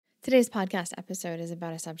Today's podcast episode is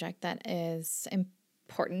about a subject that is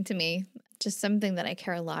important to me, just something that I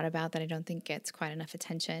care a lot about that I don't think gets quite enough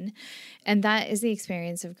attention. And that is the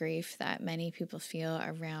experience of grief that many people feel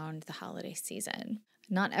around the holiday season.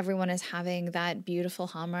 Not everyone is having that beautiful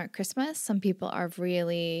Hallmark Christmas. Some people are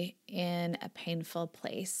really in a painful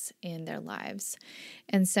place in their lives.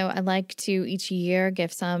 And so I like to each year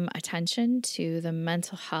give some attention to the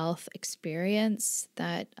mental health experience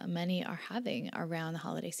that many are having around the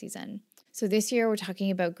holiday season. So this year we're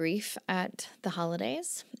talking about grief at the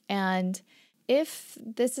holidays. And if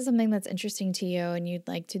this is something that's interesting to you and you'd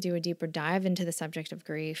like to do a deeper dive into the subject of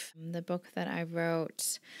grief, the book that I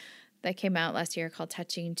wrote that came out last year called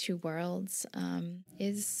Touching Two Worlds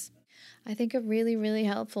is, I think, a really, really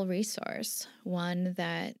helpful resource. One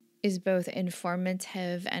that is both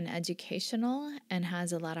informative and educational and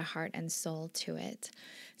has a lot of heart and soul to it.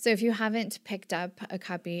 So if you haven't picked up a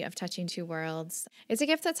copy of Touching Two Worlds, it's a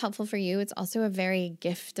gift that's helpful for you. It's also a very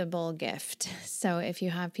giftable gift. So if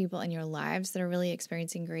you have people in your lives that are really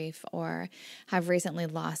experiencing grief or have recently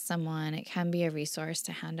lost someone, it can be a resource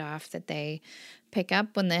to hand off that they pick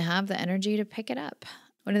up when they have the energy to pick it up.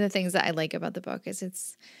 One of the things that I like about the book is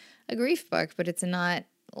it's a grief book, but it's not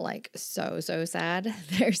like so sad.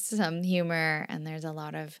 There's some humor and there's a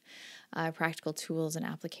lot of practical tools and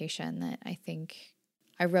application that I think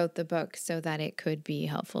I wrote the book so that it could be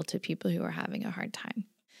helpful to people who are having a hard time.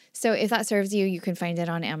 So if that serves you, you can find it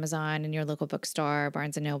on Amazon and your local bookstore,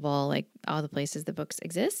 Barnes & Noble, like all the places the books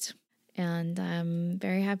exist. And I'm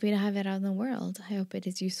very happy to have it out in the world. I hope it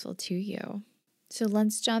is useful to you. So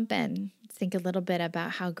let's jump in. Let's think a little bit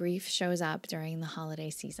about how grief shows up during the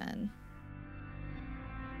holiday season.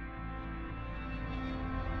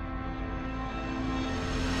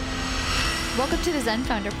 Welcome to the Zen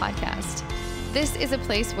Founder podcast. This is a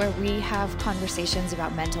place where we have conversations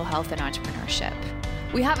about mental health and entrepreneurship.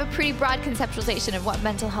 We have a pretty broad conceptualization of what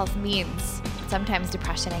mental health means. Sometimes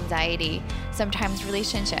depression, anxiety, sometimes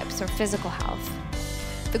relationships or physical health.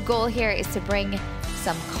 The goal here is to bring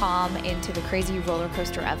some calm into the crazy roller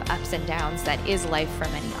coaster of ups and downs that is life for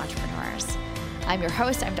many entrepreneurs. I'm your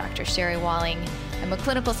host, I'm Dr. Sherry Walling. I'm a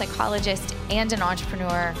clinical psychologist and an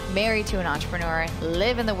entrepreneur, married to an entrepreneur,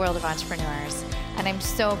 live in the world of entrepreneurs, and I'm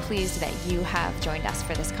so pleased that you have joined us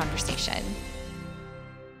for this conversation.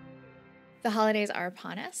 The holidays are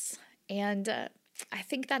upon us, and I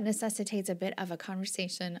think that necessitates a bit of a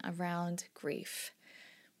conversation around grief.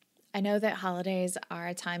 I know that holidays are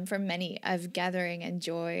a time for many of gathering and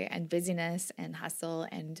joy and busyness and hustle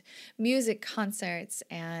and music concerts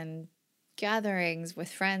and gatherings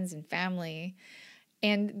with friends and family.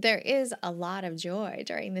 And there is a lot of joy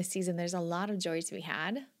during this season. There's a lot of joy to be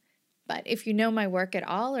had. But if you know my work at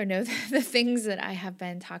all or know the things that I have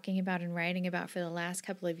been talking about and writing about for the last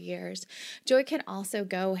couple of years, joy can also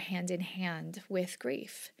go hand in hand with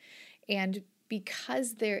grief. And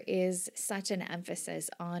because there is such an emphasis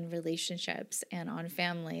on relationships and on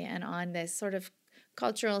family and on this sort of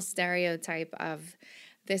cultural stereotype of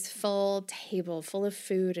this full table full of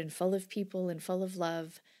food and full of people and full of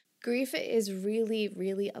love, grief is really,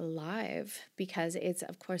 really alive because it's,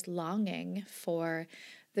 of course, longing for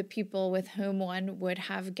the people with whom one would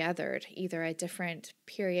have gathered either at different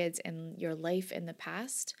periods in your life in the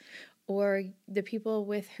past or the people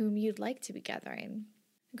with whom you'd like to be gathering.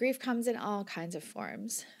 Grief comes in all kinds of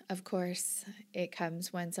forms. Of course, it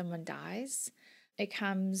comes when someone dies. It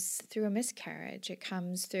comes through a miscarriage. It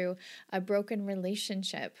comes through a broken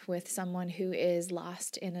relationship with someone who is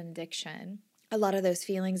lost in an addiction. A lot of those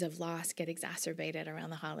feelings of loss get exacerbated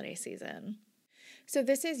around the holiday season. So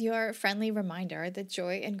this is your friendly reminder that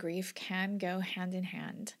joy and grief can go hand in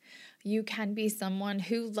hand. You can be someone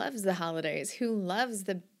who loves the holidays, who loves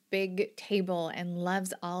the big table and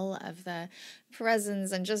loves all of the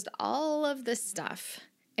presents and just all of the stuff,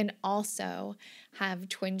 and also have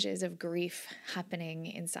twinges of grief happening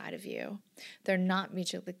inside of you. They're not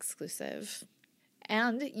mutually exclusive.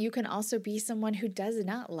 And you can also be someone who does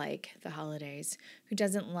not like the holidays, who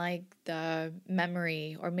doesn't like the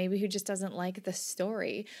memory, or maybe who just doesn't like the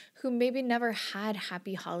story, who maybe never had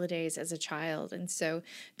happy holidays as a child and so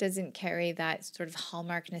doesn't carry that sort of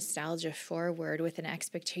Hallmark nostalgia forward with an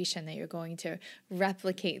expectation that you're going to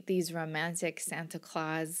replicate these romantic Santa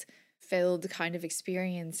Claus filled kind of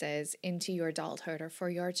experiences into your adulthood or for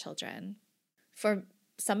your children. For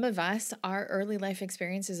some of us, our early life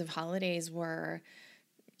experiences of holidays were,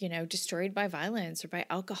 destroyed by violence or by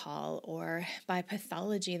alcohol or by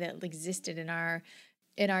pathology that existed in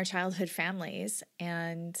our childhood families.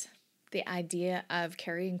 And the idea of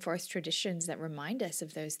carrying forth traditions that remind us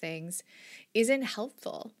of those things isn't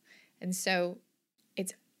helpful. And so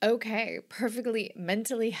it's okay, perfectly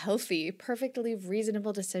mentally healthy, perfectly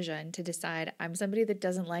reasonable decision to decide I'm somebody that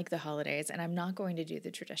doesn't like the holidays and I'm not going to do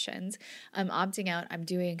the traditions. I'm opting out, I'm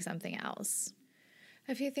doing something else.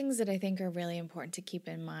 A few things that I think are really important to keep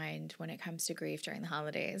in mind when it comes to grief during the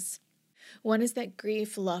holidays. One is that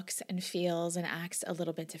grief looks and feels and acts a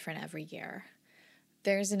little bit different every year.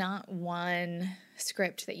 There's not one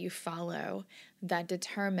script that you follow that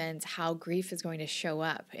determines how grief is going to show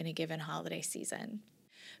up in a given holiday season.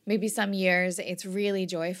 Maybe some years it's really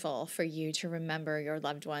joyful for you to remember your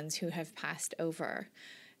loved ones who have passed over.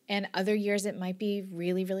 And other years it might be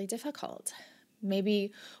really, really difficult.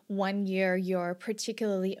 Maybe one year you're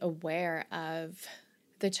particularly aware of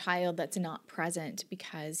the child that's not present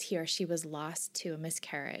because he or she was lost to a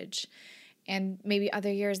miscarriage. And maybe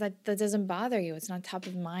other years that doesn't bother you. It's not top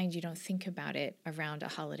of mind. You don't think about it around a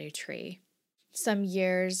holiday tree. Some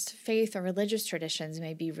years, faith or religious traditions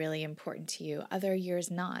may be really important to you, other years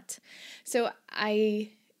not. So I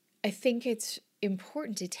think it's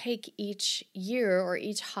important to take each year or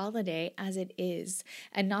each holiday as it is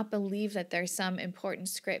and not believe that there's some important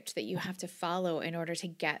script that you have to follow in order to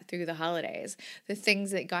get through the holidays. The things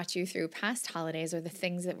that got you through past holidays or the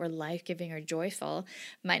things that were life-giving or joyful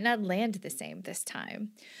might not land the same this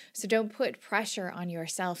time. So don't put pressure on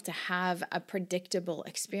yourself to have a predictable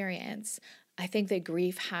experience. I think that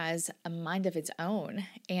grief has a mind of its own,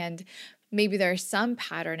 and maybe there's some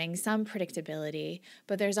patterning, some predictability,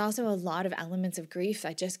 but there's also a lot of elements of grief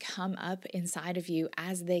that just come up inside of you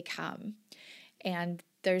as they come. And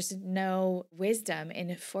there's no wisdom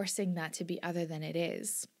in forcing that to be other than it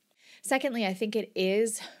is. Secondly, I think it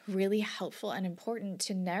is really helpful and important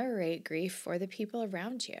to narrate grief for the people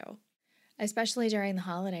around you. Especially during the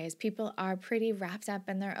holidays, people are pretty wrapped up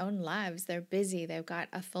in their own lives. They're busy, they've got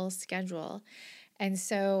a full schedule. And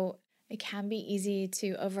so it can be easy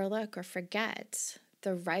to overlook or forget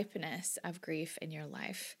the ripeness of grief in your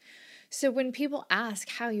life. So when people ask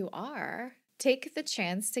how you are, take the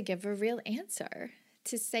chance to give a real answer,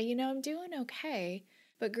 to say, I'm doing okay,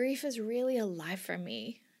 but grief is really alive for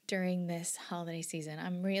me during this holiday season.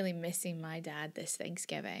 I'm really missing my dad this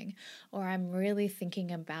Thanksgiving, or I'm really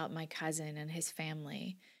thinking about my cousin and his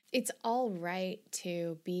family. It's all right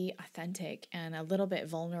to be authentic and a little bit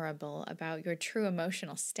vulnerable about your true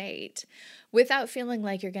emotional state without feeling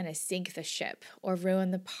like you're going to sink the ship or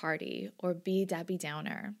ruin the party or be Debbie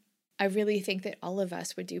Downer. I really think that all of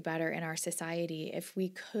us would do better in our society if we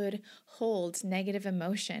could hold negative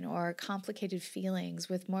emotion or complicated feelings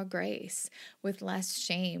with more grace, with less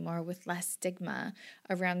shame or with less stigma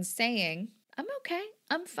around saying, I'm okay,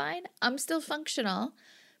 I'm fine, I'm still functional,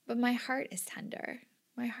 but my heart is tender.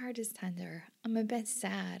 My heart is tender. I'm a bit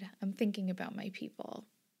sad. I'm thinking about my people.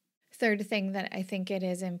 Third thing that I think it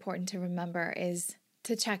is important to remember is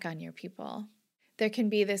to check on your people. There can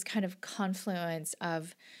be this kind of confluence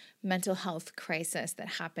of mental health crisis that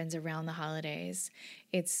happens around the holidays.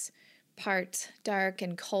 It's part dark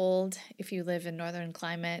and cold if you live in northern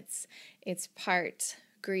climates. It's part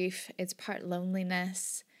grief. It's part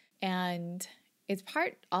loneliness. And it's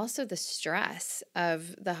part also the stress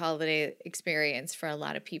of the holiday experience for a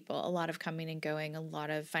lot of people, a lot of coming and going, a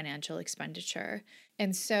lot of financial expenditure.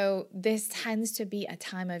 And so this tends to be a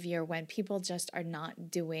time of year when people just are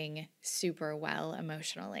not doing super well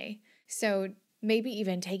emotionally. So maybe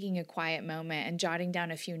even taking a quiet moment and jotting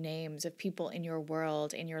down a few names of people in your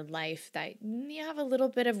world, in your life that you have a little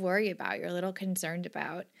bit of worry about, you're a little concerned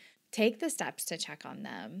about. Take the steps to check on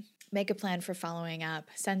them. Make a plan for following up.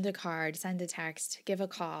 Send a card, send a text, give a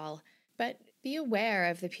call. But be aware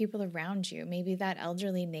of the people around you. Maybe that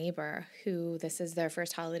elderly neighbor who this is their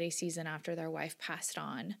first holiday season after their wife passed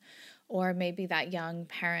on. Or maybe that young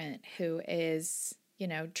parent who is,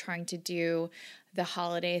 trying to do the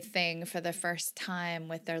holiday thing for the first time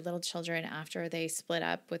with their little children after they split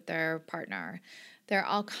up with their partner. There are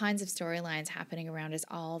all kinds of storylines happening around us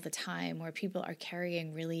all the time where people are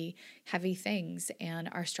carrying really heavy things and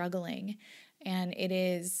are struggling. And it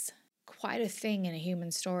is quite a thing in a human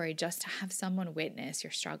story just to have someone witness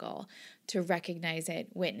your struggle, to recognize it,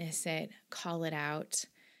 witness it, call it out.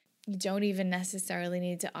 You don't even necessarily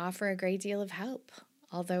need to offer a great deal of help,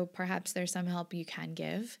 although perhaps there's some help you can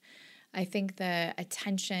give. I think the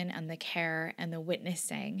attention and the care and the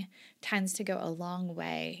witnessing tends to go a long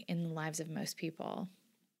way in the lives of most people.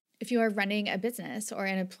 If you are running a business or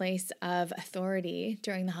in a place of authority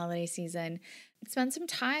during the holiday season, spend some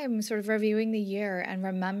time sort of reviewing the year and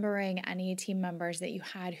remembering any team members that you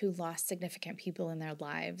had who lost significant people in their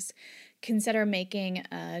lives. Consider making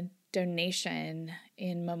a donation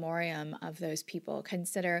in memoriam of those people.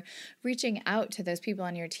 Consider reaching out to those people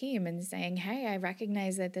on your team and saying, hey, I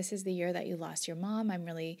recognize that this is the year that you lost your mom. I'm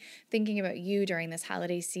really thinking about you during this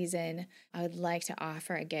holiday season. I would like to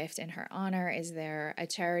offer a gift in her honor. Is there a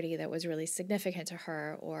charity that was really significant to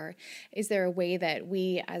her? Or is there a way that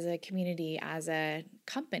we as a community, as a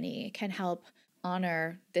company, can help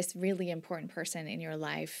honor this really important person in your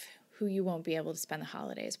life who you won't be able to spend the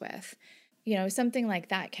holidays with? Something like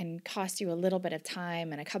that can cost you a little bit of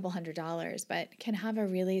time and a couple $100s, but can have a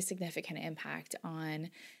really significant impact on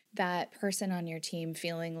that person on your team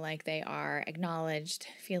feeling like they are acknowledged,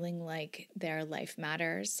 feeling like their life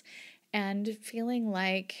matters, and feeling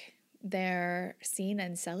like they're seen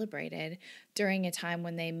and celebrated during a time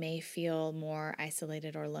when they may feel more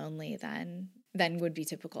isolated or lonely than would be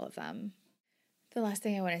typical of them. The last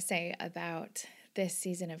thing I want to say about this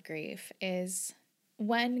season of grief is,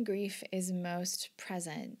 when grief is most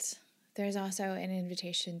present, there's also an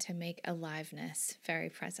invitation to make aliveness very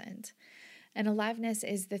present. And aliveness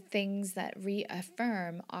is the things that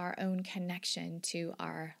reaffirm our own connection to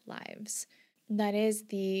our lives. That is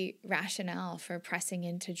the rationale for pressing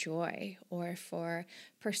into joy or for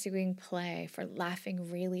pursuing play, for laughing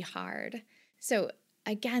really hard. So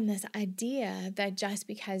again, this idea that just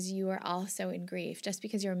because you are also in grief, just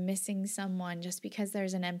because you're missing someone, just because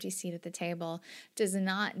there's an empty seat at the table, does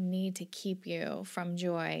not need to keep you from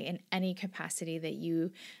joy in any capacity that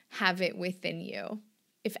you have it within you.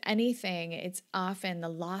 If anything, it's often the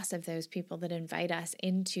loss of those people that invite us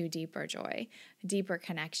into deeper joy, deeper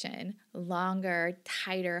connection, longer,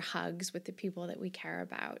 tighter hugs with the people that we care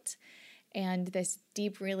about, and this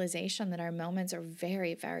deep realization that our moments are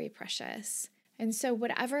very, very precious. And so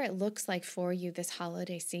whatever it looks like for you this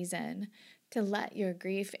holiday season, to let your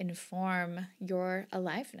grief inform your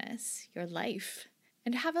aliveness, your life,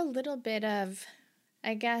 and have a little bit of,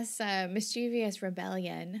 mischievous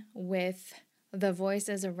rebellion with the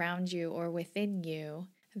voices around you or within you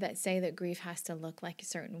that say that grief has to look like a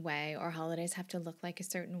certain way or holidays have to look like a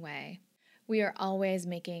certain way. We are always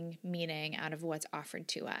making meaning out of what's offered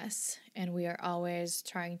to us, and we are always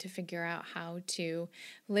trying to figure out how to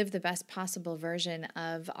live the best possible version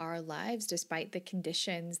of our lives despite the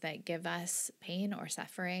conditions that give us pain or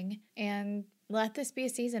suffering. And let this be a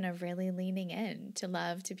season of really leaning in to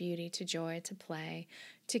love, to beauty, to joy, to play,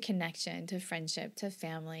 to connection, to friendship, to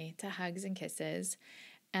family, to hugs and kisses,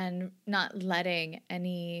 and not letting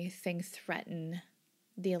anything threaten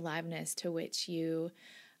the aliveness to which you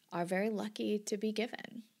are very lucky to be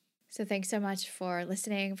given. So thanks so much for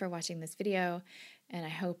listening, for watching this video, and I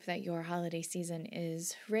hope that your holiday season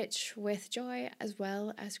is rich with joy as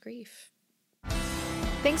well as grief.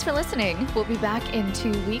 Thanks for listening. We'll be back in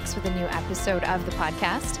 2 weeks with a new episode of the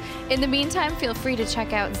podcast. In the meantime, feel free to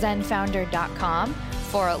check out zenfounder.com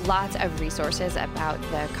for lots of resources about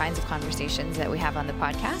the kinds of conversations that we have on the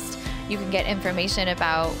podcast. You can get information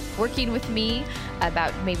about working with me,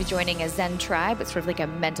 about maybe joining a Zen tribe. It's sort of like a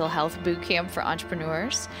mental health boot camp for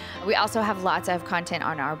entrepreneurs. We also have lots of content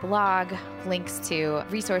on our blog, links to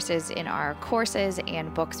resources in our courses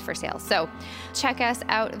and books for sale. So check us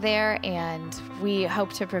out there, and we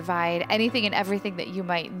hope to provide anything and everything that you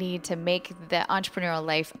might need to make the entrepreneurial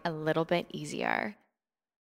life a little bit easier.